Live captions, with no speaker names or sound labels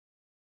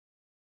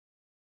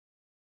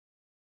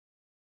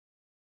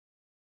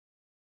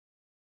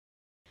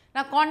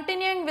Now,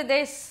 continuing with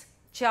this,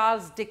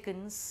 Charles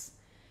Dickens,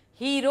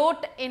 he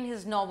wrote in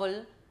his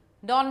novel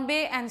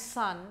Dombey and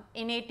Son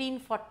in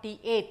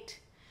 1848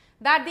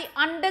 that the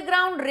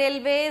underground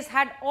railways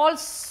had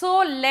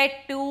also led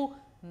to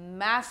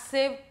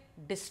massive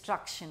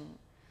destruction.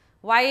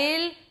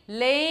 While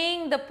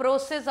laying the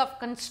process of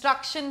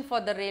construction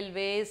for the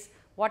railways,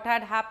 what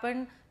had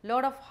happened?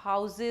 Lot of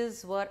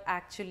houses were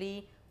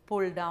actually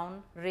pulled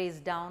down,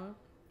 razed down,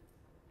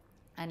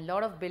 and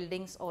lot of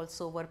buildings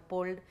also were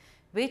pulled,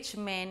 which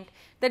meant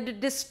that the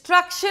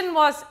destruction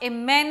was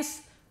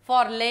immense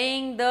for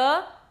laying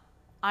the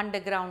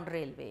underground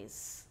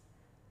railways.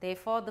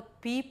 Therefore, the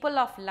people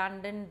of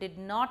London did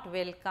not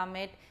welcome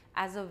it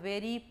as a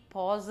very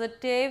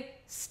positive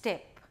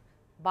step,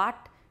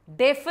 but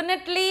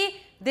definitely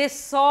they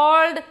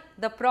solved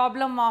the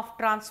problem of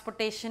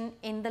transportation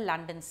in the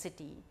London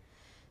city,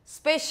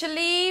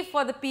 especially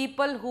for the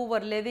people who were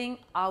living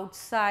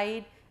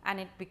outside, and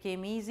it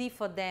became easy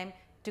for them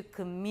to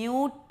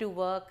commute to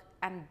work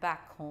and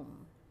back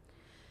home.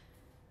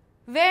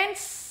 When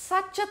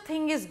such a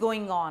thing is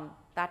going on,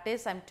 that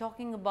is, I am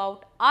talking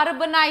about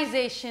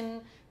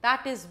urbanization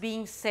that is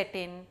being set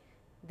in,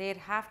 there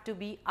have to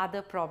be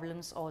other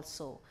problems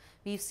also.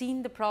 We have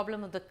seen the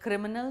problem of the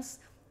criminals,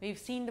 we have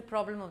seen the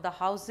problem of the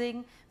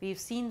housing, we have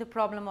seen the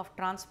problem of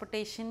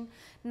transportation.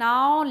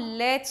 Now,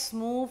 let us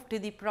move to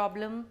the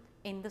problem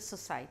in the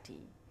society.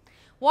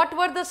 What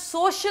were the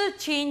social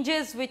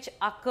changes which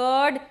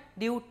occurred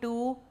due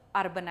to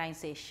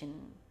urbanization?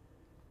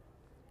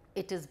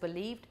 It is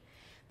believed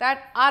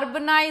that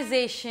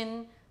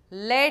urbanization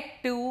led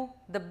to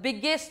the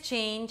biggest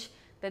change,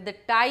 that the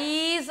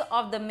ties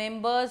of the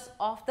members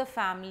of the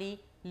family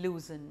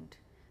loosened.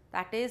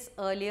 That is,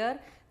 earlier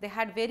they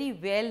had very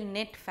well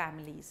knit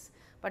families,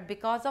 but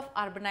because of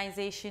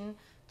urbanization,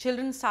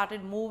 children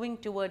started moving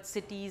towards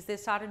cities, they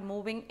started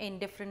moving in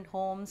different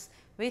homes,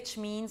 which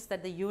means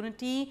that the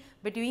unity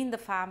between the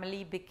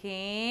family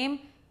became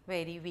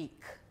very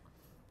weak.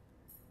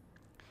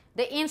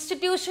 The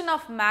institution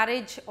of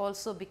marriage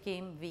also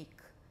became weak,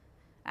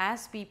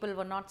 as people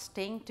were not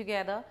staying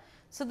together.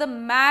 So, the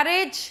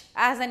marriage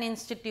as an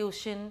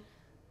institution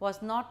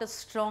was not a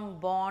strong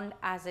bond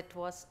as it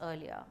was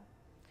earlier.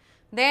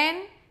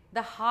 Then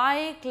the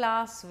high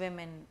class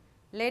women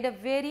led a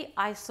very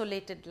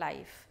isolated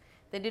life.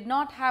 They did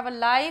not have a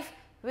life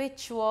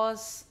which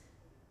was,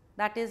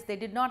 that is, they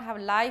did not have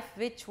a life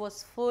which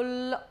was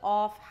full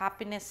of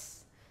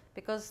happiness,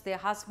 because their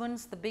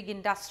husbands, the big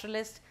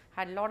industrialists,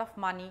 had a lot of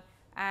money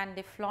and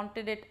they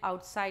flaunted it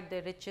outside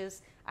their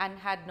riches and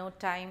had no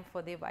time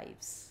for their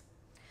wives.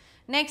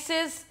 Next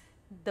is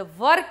the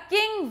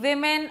working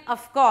women,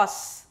 of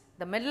course,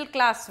 the middle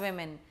class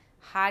women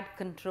had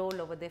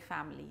control over their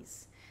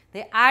families.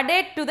 They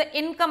added to the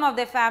income of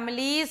their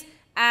families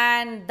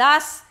and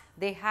thus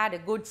they had a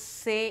good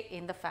say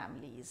in the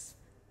families.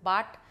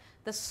 But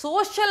the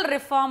social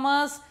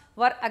reformers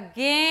were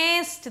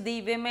against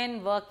the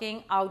women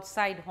working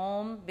outside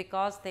home,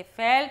 because they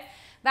felt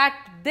that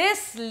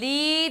this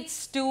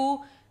leads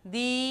to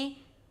the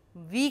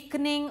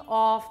weakening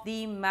of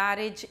the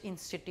marriage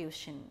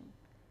institution.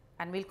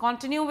 And we will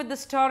continue with the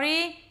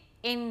story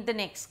in the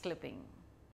next clipping.